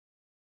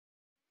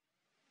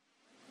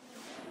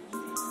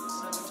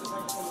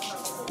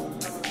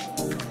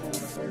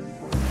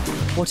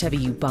Whatever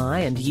you buy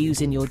and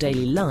use in your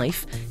daily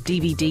life,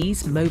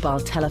 DVDs,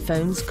 mobile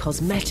telephones,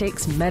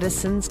 cosmetics,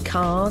 medicines,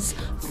 cars,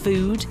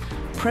 food,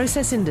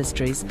 process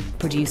industries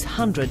produce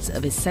hundreds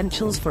of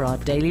essentials for our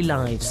daily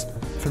lives,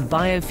 from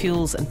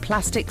biofuels and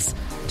plastics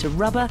to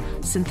rubber,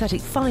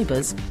 synthetic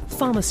fibres,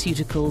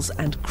 pharmaceuticals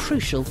and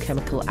crucial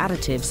chemical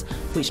additives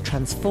which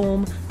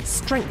transform,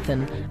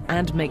 strengthen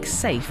and make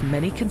safe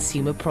many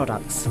consumer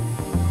products.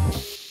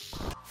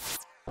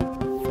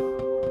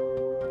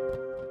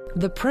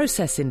 The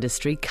process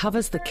industry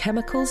covers the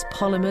chemicals,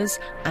 polymers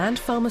and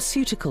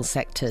pharmaceutical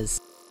sectors.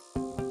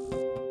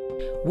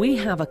 We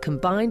have a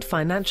combined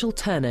financial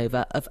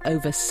turnover of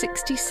over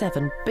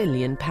 £67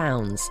 billion,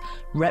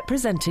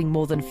 representing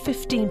more than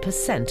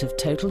 15% of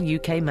total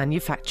UK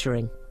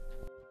manufacturing.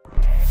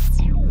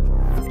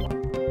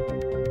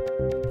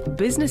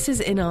 Businesses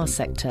in our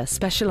sector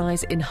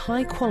specialise in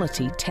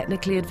high-quality,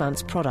 technically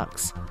advanced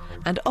products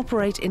and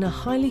operate in a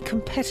highly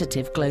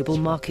competitive global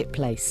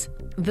marketplace.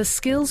 The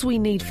skills we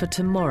need for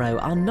tomorrow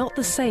are not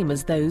the same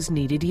as those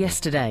needed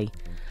yesterday,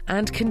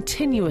 and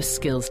continuous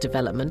skills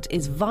development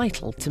is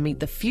vital to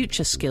meet the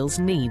future skills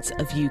needs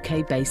of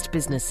UK-based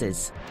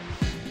businesses.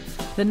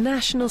 The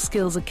National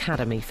Skills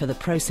Academy for the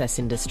process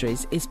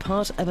industries is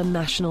part of a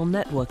national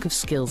network of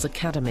skills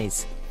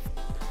academies.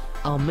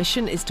 Our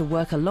mission is to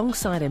work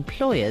alongside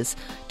employers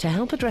to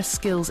help address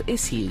skills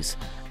issues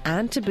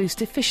and to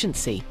boost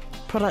efficiency,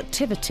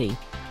 productivity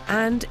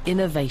and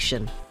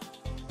innovation.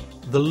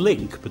 The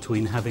link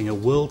between having a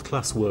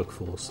world-class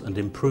workforce and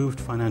improved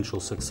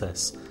financial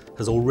success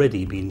has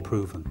already been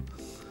proven.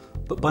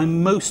 But by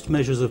most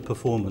measures of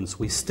performance,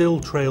 we still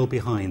trail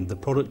behind the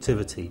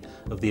productivity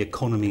of the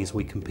economies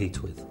we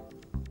compete with.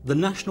 The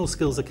National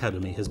Skills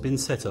Academy has been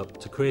set up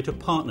to create a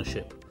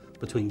partnership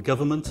between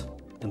government,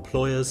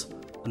 employers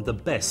and the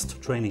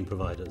best training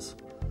providers.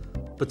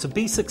 But to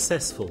be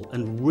successful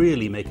and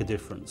really make a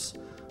difference,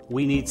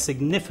 we need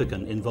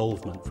significant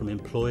involvement from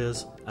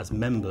employers as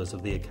members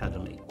of the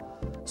Academy.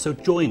 So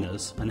join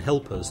us and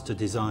help us to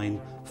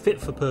design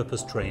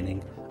fit-for-purpose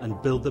training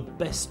and build the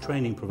best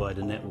training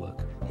provider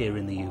network here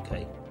in the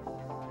UK.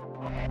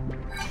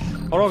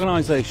 Our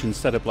organisation is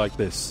set up like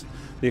this.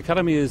 The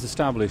Academy is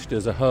established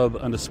as a hub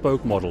and a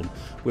spoke model,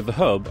 with the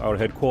hub, our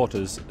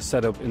headquarters,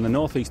 set up in the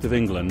northeast of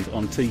England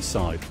on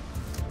Teesside.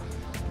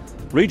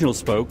 Regional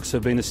spokes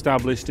have been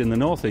established in the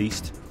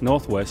northeast,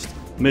 northwest,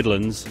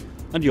 Midlands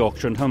and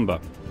Yorkshire and Humber.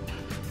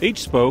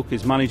 Each spoke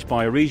is managed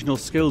by a regional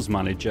skills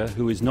manager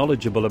who is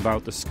knowledgeable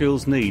about the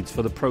skills needs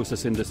for the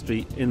process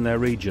industry in their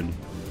region.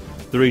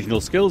 The regional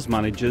skills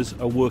managers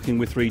are working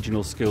with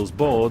regional skills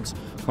boards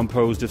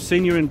composed of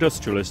senior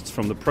industrialists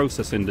from the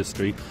process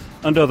industry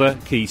and other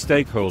key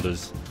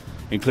stakeholders,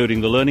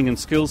 including the Learning and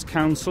Skills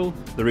Council,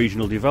 the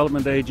Regional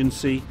Development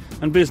Agency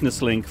and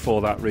Business Link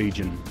for that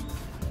region.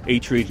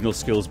 Each regional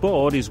skills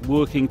board is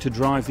working to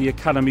drive the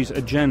Academy's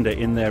agenda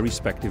in their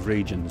respective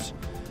regions.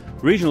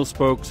 Regional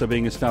spokes are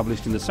being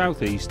established in the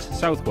South East,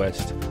 South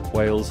West,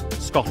 Wales,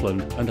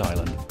 Scotland and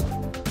Ireland.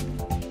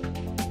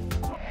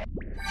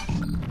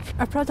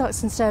 Our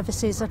products and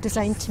services are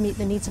designed to meet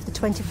the needs of the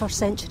 21st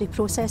century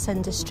process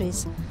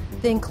industries.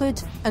 They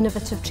include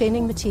innovative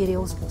training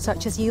materials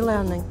such as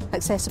e-learning,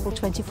 accessible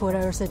 24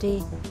 hours a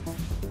day.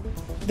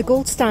 The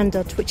gold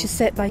standard, which is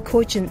set by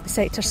Cogent, the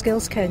Sector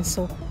Skills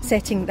Council,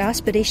 setting the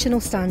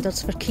aspirational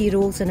standards for key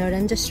roles in our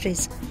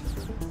industries.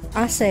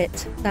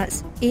 ASET,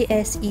 that's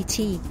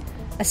ASET,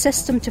 a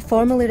system to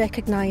formally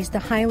recognise the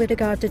highly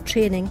regarded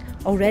training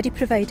already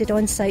provided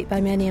on site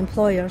by many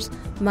employers,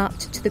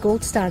 mapped to the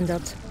gold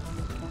standard.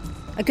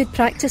 A good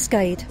practice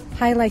guide,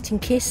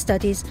 highlighting case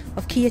studies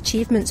of key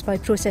achievements by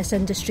process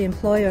industry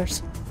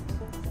employers.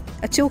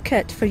 A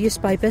toolkit for use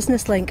by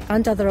Business Link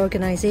and other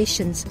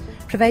organisations,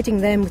 providing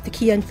them with the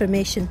key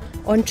information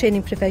on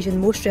training provision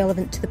most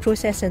relevant to the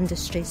process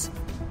industries.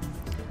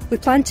 We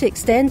plan to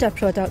extend our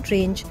product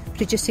range,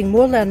 producing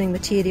more learning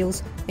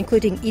materials,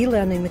 including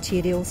e-learning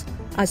materials,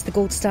 as the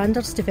gold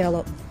standards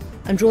develop,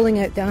 and rolling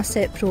out the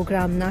ASET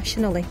programme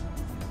nationally.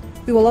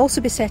 We will also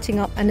be setting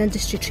up an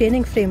industry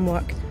training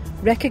framework,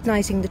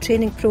 recognising the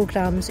training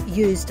programmes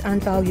used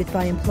and valued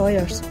by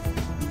employers.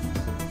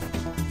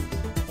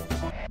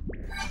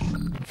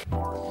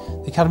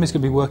 The Academy is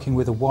going to be working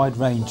with a wide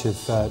range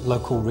of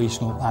local,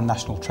 regional and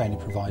national training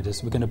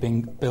providers. We're going to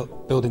be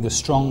building a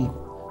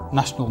strong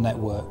national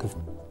network of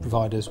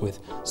providers with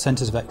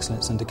centres of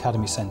excellence and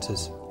academy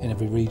centres in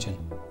every region.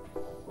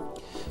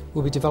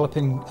 We'll be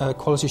developing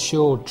quality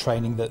assured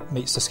training that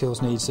meets the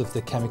skills needs of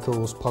the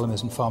chemicals,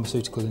 polymers and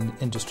pharmaceutical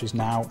industries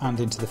now and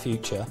into the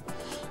future,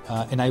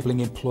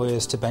 enabling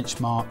employers to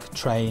benchmark,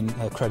 train,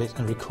 credit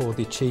and record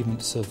the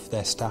achievements of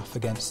their staff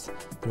against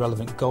the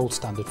relevant gold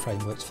standard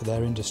frameworks for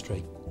their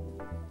industry.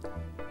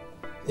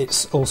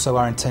 It's also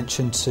our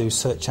intention to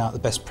search out the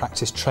best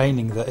practice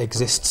training that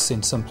exists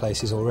in some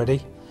places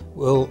already.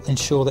 We'll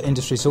ensure that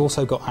industry's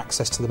also got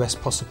access to the best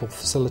possible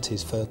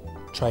facilities for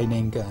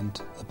training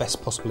and the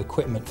best possible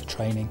equipment for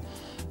training,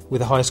 with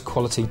the highest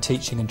quality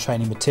teaching and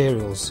training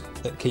materials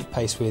that keep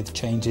pace with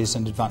changes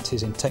and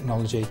advances in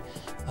technology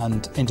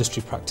and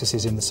industry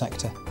practices in the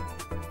sector.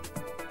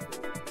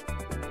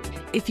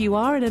 If you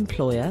are an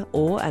employer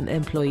or an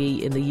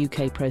employee in the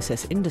UK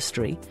process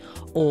industry,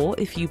 or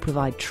if you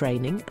provide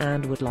training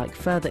and would like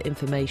further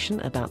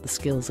information about the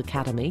Skills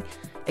Academy,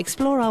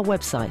 explore our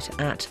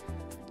website at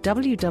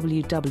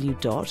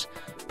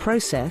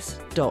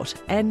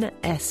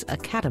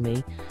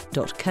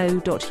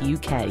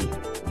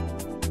www.process.nsacademy.co.uk.